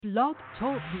Blog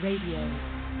Talk Radio.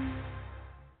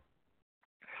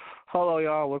 Hello,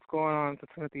 y'all. What's going on? It's the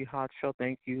Timothy Hot Show.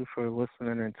 Thank you for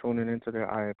listening and tuning into there.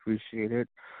 I appreciate it.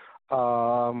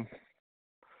 Um,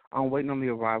 I'm waiting on the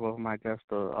arrival of my guest,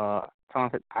 the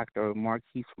talented actor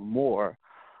Markice Moore,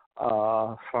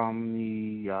 from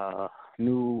the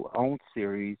new own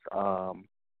series,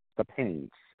 The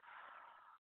Paynes.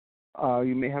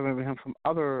 You may have remembered him from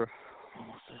other.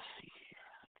 Let's see.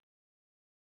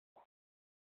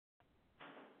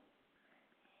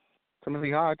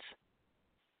 Timothy Hodge.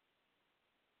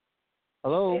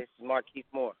 Hello. This is Markice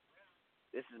Moore.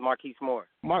 This is Markice Moore.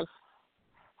 Mark,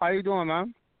 how you doing,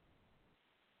 man?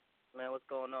 Man, what's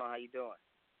going on? How you doing?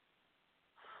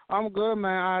 I'm good,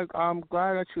 man. I'm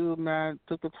glad that you, man,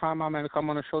 took the time out, man, to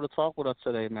come on the show to talk with us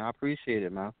today, man. I appreciate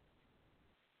it, man.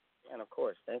 And of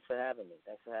course, thanks for having me.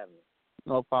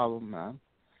 No problem, man.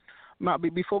 Now,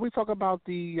 before we talk about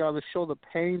the show, The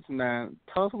Paynes, man,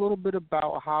 tell us a little bit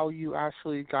about how you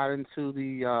actually got into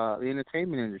the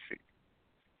entertainment industry.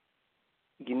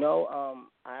 You know,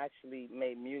 I actually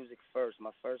made music first.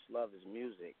 My first love is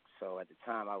music. So at the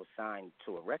time, I was signed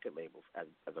to a record label as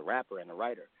a rapper and a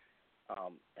writer.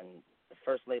 And the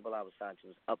first label I was signed to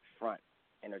was Upfront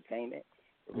Entertainment.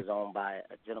 It was owned by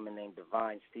a gentleman named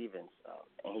Divine Stevens,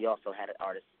 and he also had an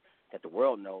artist that the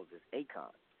world knows as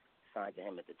Akon signed to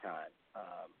him at the time.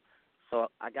 So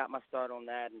I got my start on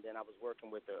that, and then I was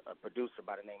working with a producer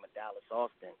by the name of Dallas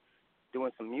Austin,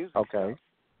 doing some music stuff.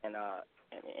 And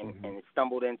it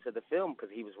stumbled into the film because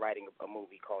he was writing a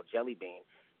movie called Jelly Bean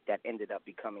that ended up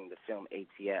becoming the film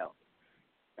ATL.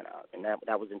 And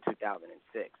that was in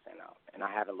 2006, and I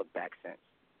haven't looked back since.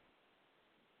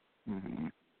 Mm-hmm.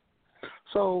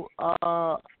 So,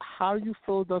 how do you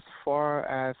feel thus far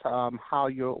as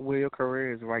where your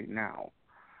career is right now?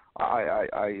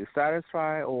 Are you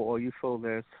satisfied, or you feel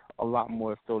there's a lot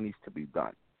more still needs to be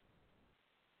done?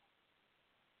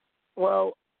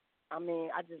 Well, I mean,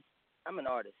 I'm an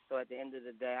artist, so at the end of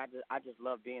the day, I just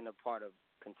love being a part of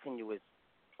continuous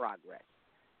progress.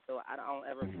 So I don't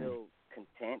ever feel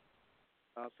content,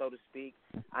 so to speak.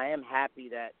 I am happy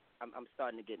that I'm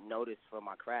starting to get noticed for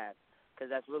my craft, because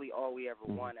that's really all we ever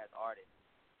want as artists.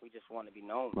 We just want to be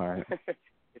known. Right.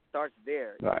 It starts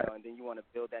there, right. And then you want to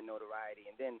build that notoriety,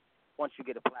 and then once you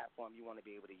get a platform, you want to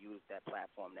be able to use that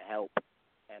platform to help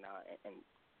and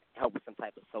help with some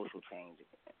type of social change.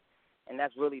 And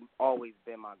that's really always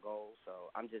been my goal,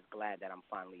 so I'm just glad that I'm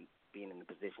finally being in the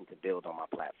position to build on my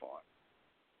platform.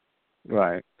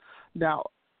 Right. Now,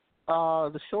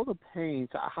 the show The Paynes,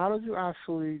 how did you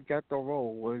actually get the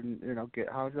role?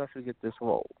 How did you actually get this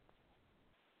role?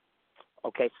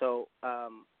 Okay, so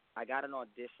I got an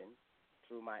audition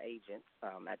through my agent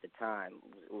at the time.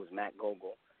 It was Matt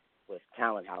Gogol with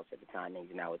Talent House at the time, and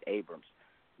he's now with Abrams.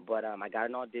 But I got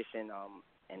an audition,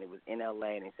 and it was in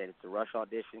L.A., and they said it's a rush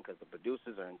audition because the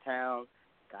producers are in town.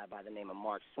 A guy by the name of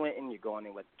Mark Swinton. You're going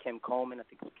in with Kim Coleman. I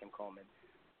think it was Kim Coleman.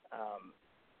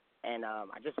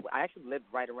 I actually lived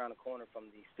right around the corner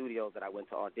from the studios that I went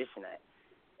to audition at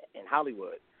in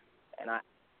Hollywood.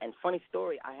 And funny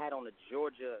story, I had on a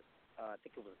Georgia, I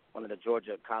think it was one of the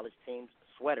Georgia college teams,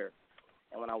 sweater.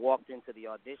 And when I walked into the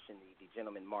audition, the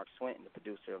gentleman, Mark Swinton, the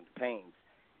producer of The Paynes,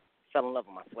 fell in love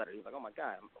with my sweater. He was like, "Oh my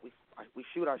God, we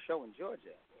shoot our show in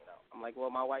Georgia." I'm like, "Well,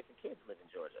 my wife and kids live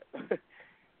in Georgia."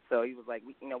 So he was like,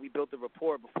 we built a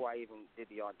rapport before I even did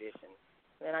the audition.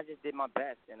 And I just did my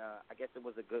best, and I guess it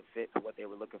was a good fit for what they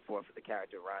were looking for the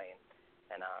character Ryan,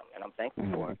 and I'm thankful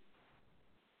for it.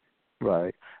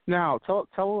 Right. Now, tell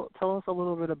us a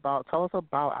little bit about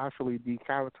actually the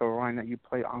character Ryan that you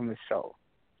play on the show.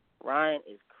 Ryan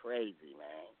is crazy,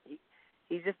 man.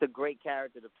 He's just a great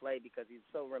character to play because he's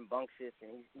so rambunctious,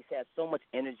 and he has so much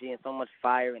energy and so much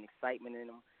fire and excitement in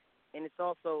him. And it's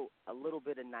also a little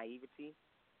bit of naivety.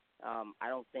 I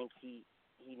don't think he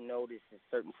notices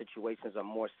certain situations are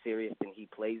more serious than he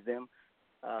plays them.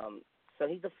 So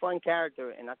he's a fun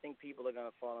character, and I think people are going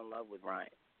to fall in love with Ryan.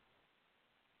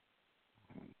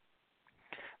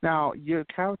 Now, your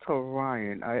character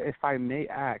Ryan, if I may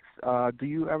ask,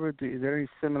 is there any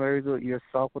similarities with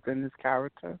yourself within this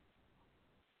character?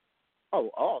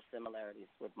 Oh, all similarities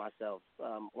with myself.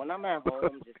 When I'm at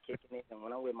home just kicking it, and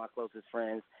when I'm with my closest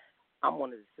friends, I'm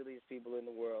one of the silliest people in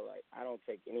the world. Like, I don't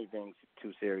take anything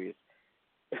too serious.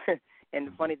 And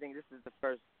the funny thing, this is the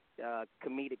first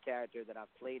comedic character that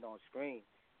I've played on screen,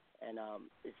 and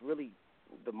it's really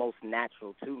the most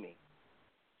natural to me.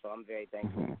 So I'm very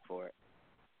thankful for it.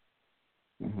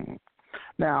 Mm-hmm.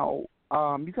 Now,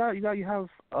 you have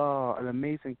an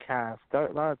amazing cast, a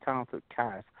lot of talented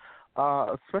cast.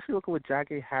 Especially looking with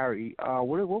Jackie Harry.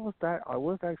 What was that? What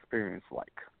was that experience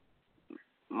like?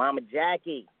 Mama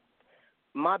Jackie,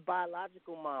 my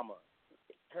biological mama.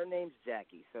 Her name's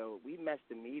Jackie, so we meshed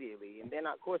immediately. And then,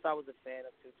 of course, I was a fan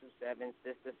of 227,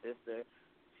 Sister Sister.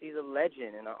 She's a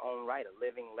legend in her own right, a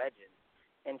living legend.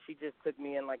 And she just took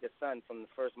me in like a son from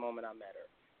the first moment I met her.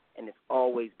 And it's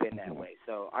always been that way.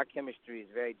 So our chemistry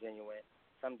is very genuine.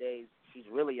 Some days she's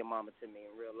really a mama to me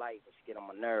in real life, and she get on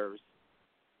my nerves.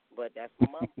 But that's my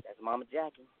mama. That's Mama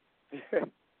Jackie.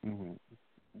 Mm-hmm.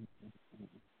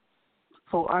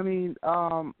 So, I mean,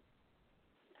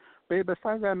 babe,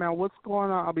 besides that, man, what's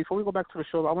going on? Before we go back to the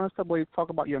show, I want to talk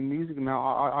about your music now.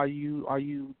 Are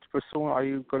you pursuing? Are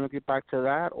you going to get back to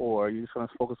that, or are you just going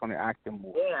to focus on the acting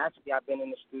more? Yeah, actually, I've been in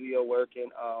the studio working.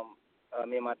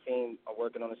 Me and my team are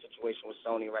working on a situation with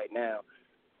Sony right now,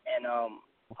 and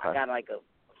Okay. I got like a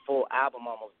full album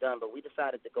almost done. But we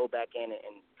decided to go back in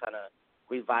and kind of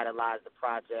revitalize the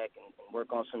project and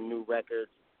work on some new records.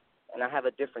 And I have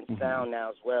a different sound now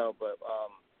as well. But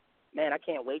man, I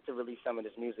can't wait to release some of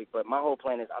this music. But my whole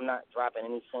plan is I'm not dropping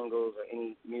any singles or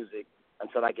any music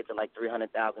until I get to like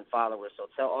 300,000 followers. So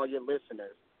tell all your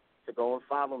listeners to go and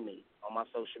follow me on my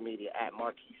social media at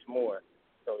Markice Moore,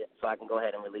 so I can go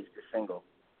ahead and release this single.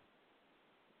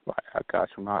 Right, I got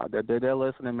you, man. They're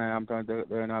listening, man. I'm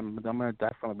gonna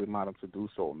definitely be model to do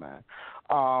so, man.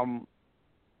 I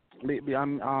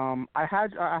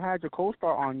had your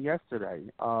co-star on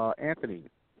yesterday, Anthony,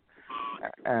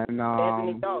 and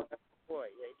Anthony Dawes, boy,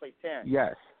 yeah, he plays Terrence.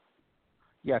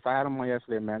 Yes, I had him on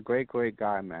yesterday, man. Great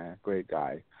guy, man. Great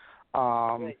guy.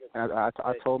 And I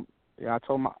told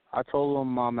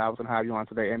him I was gonna have you on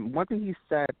today. And one thing he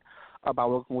said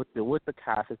about working with the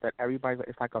cast is that everybody,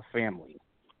 it's like a family.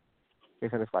 They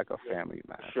said it's like a family,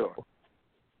 man. Sure. So,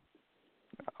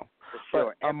 For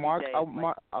sure. But, Mark,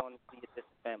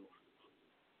 family.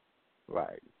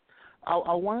 Right.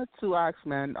 I wanted to ask,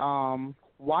 man,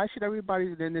 why should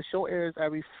everybody? Then the show airs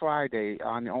every Friday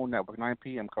on your own network, 9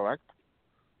 p.m. Correct?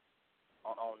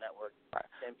 On own network, right.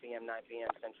 10 p.m., 9 p.m.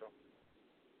 Central.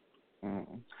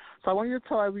 Mm-hmm. So I want you to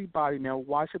tell everybody, man,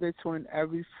 why should they tune in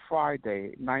every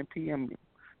Friday, 9 p.m.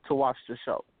 to watch the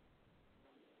show?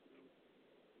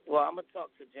 Well, I'm going to talk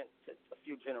to a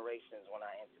few generations when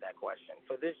I answer that question.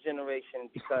 For this generation,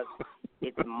 because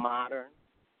it's modern,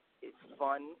 it's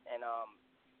fun, and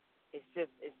it's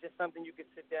just something you can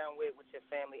sit down with your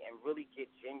family and really get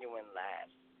genuine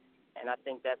laughs. And I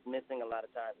think that's missing a lot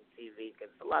of times in TV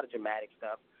because it's a lot of dramatic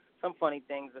stuff, some funny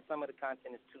things, and some of the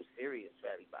content is too serious for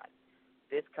everybody.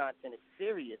 This content is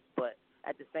serious, but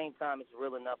at the same time, it's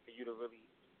real enough for you to really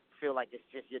feel like it's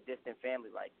just your distant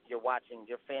family, like you're watching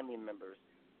your family members,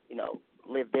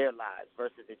 live their lives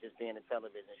versus it just being a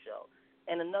television show.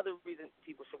 And another reason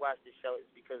people should watch this show is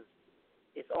because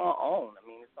it's on OWN. I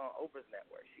mean, it's on Oprah's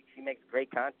network. She makes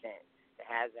great content. The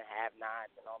Has and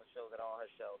Have-Nots and all the shows that are on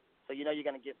her show. So you're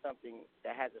going to get something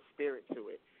that has a spirit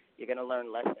to it. You're going to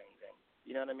learn lessons, and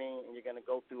you know what I mean? And you're going to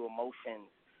go through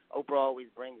emotions. Oprah always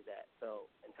brings that. So,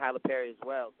 and Tyler Perry as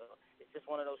well. So it's just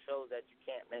one of those shows that you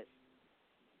can't miss.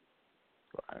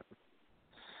 Right.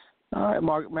 All right,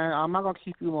 Mark, man. I'm not gonna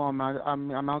keep you long, man. I'm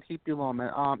not gonna keep you long, man.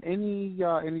 Any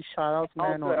shout outs,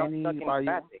 man, or anybody?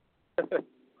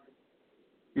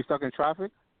 You stuck in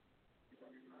traffic?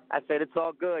 I said it's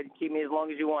all good. You keep me as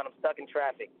long as you want. I'm stuck in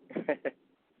traffic.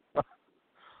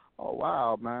 Oh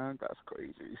wow, man, that's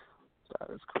crazy.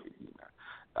 That is crazy,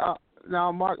 man.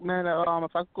 Now, Mark, man,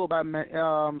 if I could go back, man,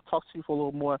 talk to you for a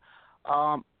little more.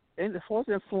 As far as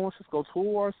influences goes,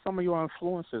 who are some of your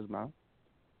influences, man?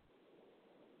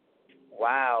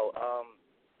 Wow,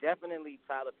 definitely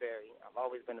Tyler Perry. I've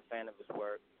always been a fan of his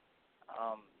work.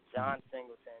 John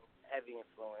Singleton, heavy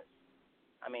influence.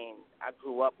 I mean, I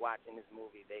grew up watching this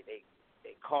movie. They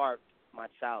carved my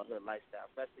childhood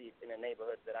lifestyle, especially in the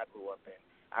neighborhoods that I grew up in.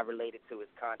 I related to his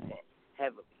content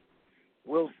heavily.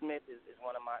 Will Smith is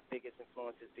one of my biggest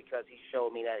influences because he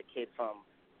showed me that a kid from,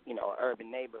 an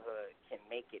urban neighborhood can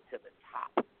make it to the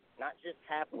top, not just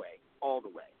halfway, all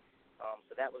the way.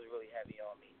 So that was really heavy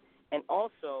on me. And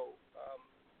also,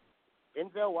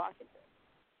 Denzel Washington,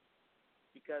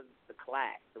 because the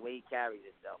class, the way he carries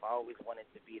himself. I always wanted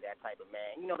to be that type of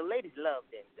man. The ladies love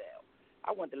Denzel.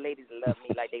 I want the ladies to love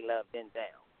me like they love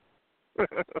Denzel.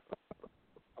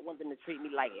 I want them to treat me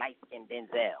like light-skinned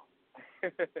Denzel.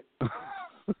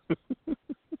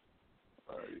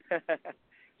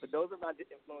 But those are my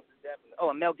influences, definitely.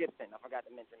 Oh, and Mel Gibson. I forgot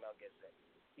to mention Mel Gibson.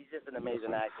 He's just an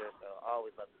amazing actor, so I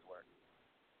always love his work.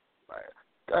 Right.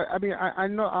 I mean, I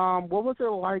know. What was it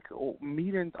like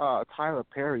meeting Tyler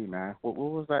Perry, man? What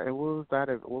was that? What was that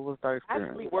experience? I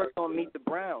actually worked on Meet the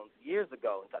Browns years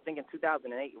ago. I think in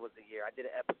 2008 was the year. I did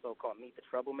an episode called Meet the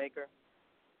Troublemaker.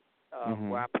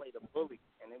 where I played a bully,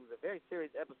 and it was a very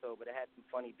serious episode, but it had some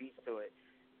funny beats to it.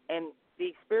 And the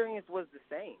experience was the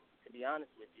same, to be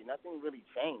honest with you. Nothing really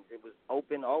changed. It was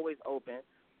open, always open.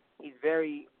 He's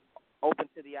very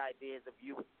open to the ideas of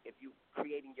you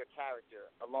creating your character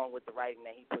along with the writing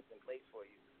that he puts in place for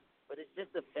you. But it's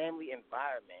just a family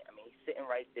environment. I mean, he's sitting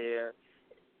right there.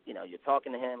 You know, you're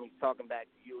talking to him. He's talking back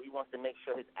to you. He wants to make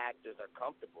sure his actors are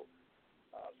comfortable.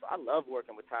 So I love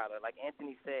working with Tyler. Like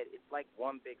Anthony said, it's like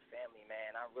one big family,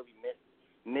 man. I really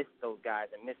miss those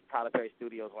guys and miss Tyler Perry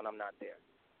Studios when I'm not there.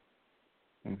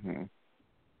 Mhm.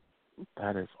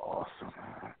 That is awesome,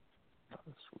 man. That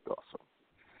is really awesome.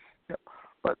 Yeah.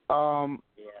 But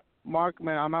Yeah. Mark,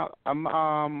 man,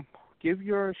 I'm give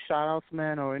your shout outs,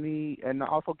 man, or any, and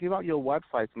also give out your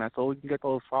websites, man, so we can get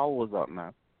those followers up,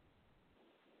 man.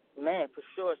 Man, for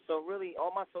sure. So really,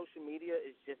 all my social media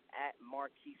is just at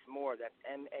Markice Moore. That's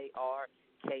MarkiceMoore.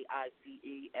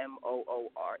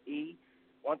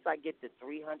 Once I get to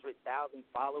 300,000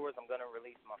 followers, I'm gonna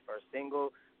release my first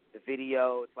single, the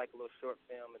video. It's like a little short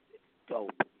film. It's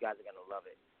dope. You guys are gonna love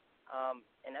it.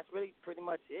 And that's really pretty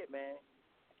much it, man.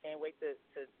 Can't wait to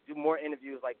do more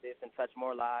interviews like this and touch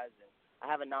more lives. And I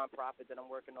have a nonprofit that I'm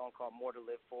working on called More to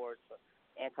Live For. It's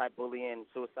anti-bullying and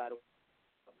suicidal.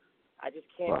 I just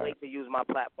can't wait to use my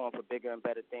platform for bigger and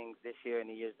better things this year and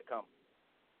the years to come.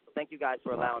 So thank you guys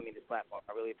for allowing me this platform.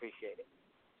 I really appreciate it.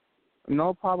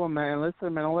 No problem, man.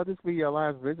 Listen, man, don't let this be your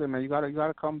last visit, man. You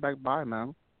gotta come back by,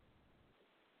 man.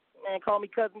 Man, call me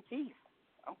Cousin Keith.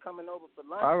 I'm coming over for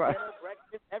lunch, dinner,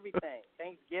 breakfast, everything.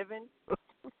 Thanksgiving,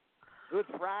 Good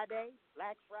Friday,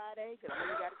 Black Friday, because I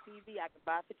know you got a TV I can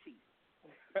buy for cheap.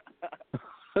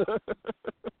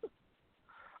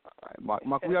 Mark,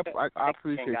 I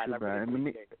appreciate you,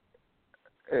 man.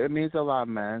 It means a lot,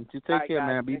 man. You take care,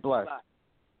 man. Be blessed.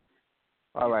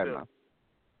 All right, man.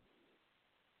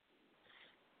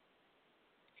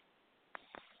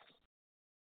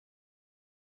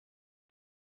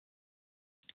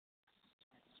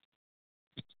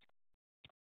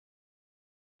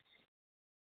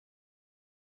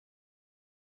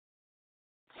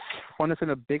 I want to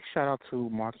send a big shout out to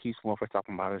Markice Moore for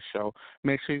talking about his show.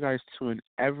 Make sure you guys tune in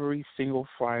every single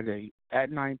Friday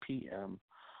at 9 p.m.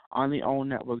 on the OWN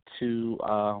network to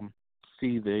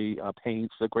see the Paynes,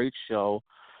 the great show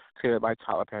created by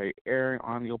Tyler Perry, airing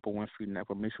on the Oprah Winfrey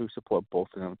Network. Make sure you support both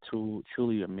of them. Two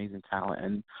truly amazing talent.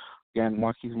 And again,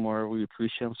 Markice Moore, we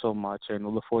appreciate him so much, and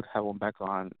we look forward to having him back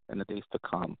on in the days to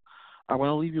come. I want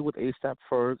to leave you with A$AP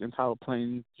Ferg and Tyler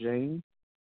Plain Jane.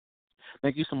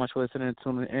 Thank you so much for listening and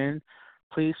tuning in.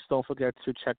 Please don't forget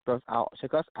to check us out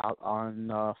on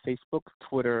Facebook,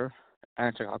 Twitter,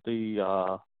 and check out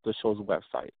the show's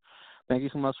website. Thank you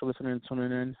so much for listening and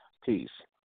tuning in. Peace.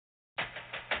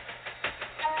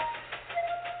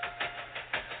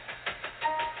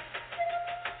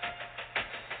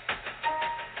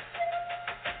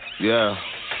 Yeah.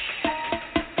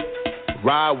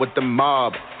 Ride with the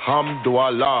mob,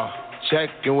 Hamdulillah. Check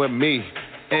in with me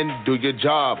and do your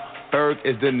job. Berg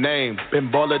is the name, Ben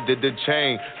Baller did the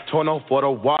chain, Torno for the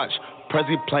watch,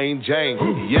 Prezi plain Jane,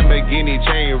 Yamagini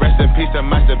chain, rest in peace to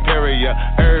my superior,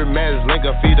 Hermes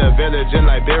Linker feed a village in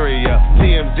Liberia,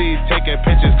 TMZ taking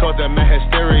pictures cause them my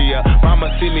hysteria,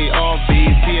 mama see me on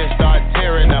BT and start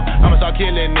tearing up, I'ma start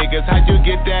killing niggas, how you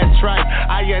get that tripe,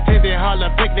 I attended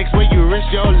Harlem picnics where you risk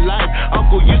your life,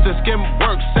 uncle used to skim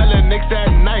work, selling nicks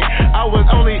at night, I was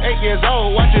only 8 years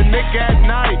old, watching Nick at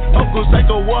night, Uncle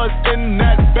Psycho was in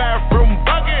that bathroom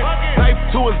bucket, knife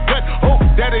to his gut, hope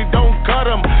daddy don't cut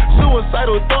him,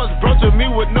 suicidal thoughts brought to me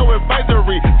with no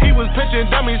advisory, he was pitching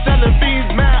dummies, selling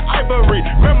fiends, mad ivory,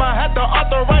 grandma had the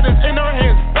arthritis in her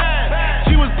hands, bad,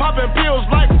 she was popping pills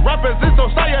like rappers in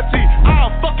society,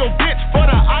 I'll fuck your bitch for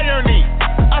the irony,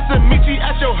 I said meet you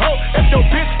at your hoe, if your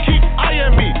bitch keep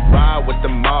eyeing me, ride with the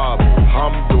mob,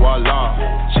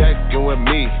 Hamdulillah, check in with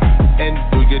me, and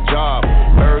do your job,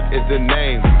 Berg is the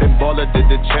name, Ben Baller did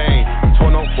the chain,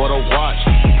 Torno for the watch,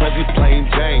 Prezi plain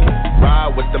Jane,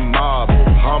 ride with the mob,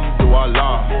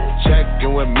 Hamdulillah, check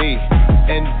in with me,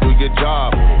 and do your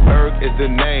job, Berg is the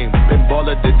name, Ben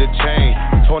Baller did the chain,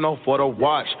 Torno for the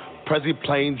watch, Prezi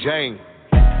plain Jane,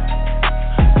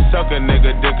 suck a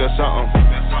nigga dick or something,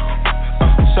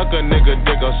 suck a nigga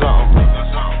dick or something,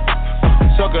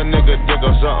 suck a nigga dick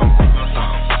or something,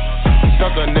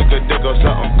 suck a nigga dick or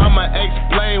something, I'ma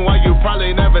explain why you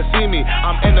probably never see me.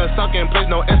 I'm in a sunken place,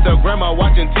 no Instagram or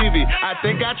watching TV. I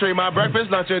think I trade my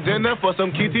breakfast, lunch, and dinner for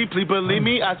some kitty. Please believe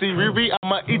me, I see Riri,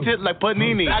 I'ma eat it like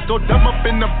panini. I go dumb up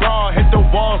in the bra, hit the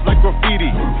walls like graffiti.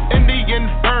 Indian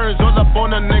burns all up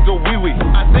on a nigga wee-wee.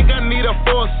 I think I need a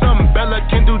foursome, Bella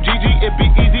can do Gigi. It be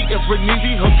easy if we're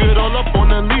easy, hook it all up on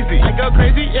a leasy. I go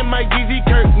crazy in my Yeezy,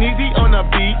 Kirk Neezy on a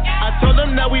beat. I told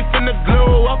them that we finna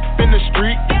glow up in the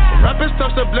street. Rappers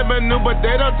tough subliminal, but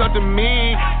they don't talk to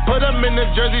me. Put them in the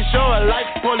Jersey Shore like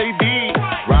Paulie D.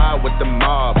 Ride with the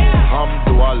mob,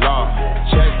 alhamdulillah.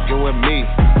 Check you and me,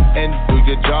 and do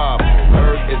your job.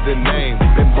 Herb is the name,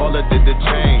 Ben Baller did the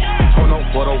chain. Turn on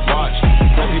for the watch,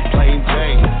 Prezi plain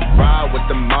Jane. Ride with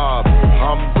the mob,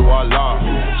 alhamdulillah.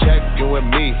 Check you and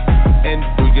me, and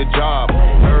do your job.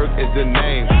 Herb is the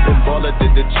name, Ben Baller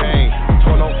did the chain.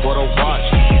 Turn on for the watch,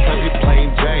 Prezi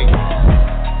plain Jane.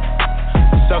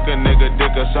 Suck a nigga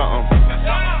dick or something.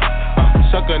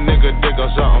 Suck a nigga dick or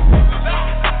something.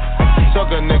 Suck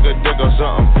a nigga dick or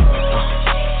something.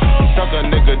 Suck a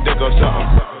nigga dick or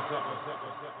something.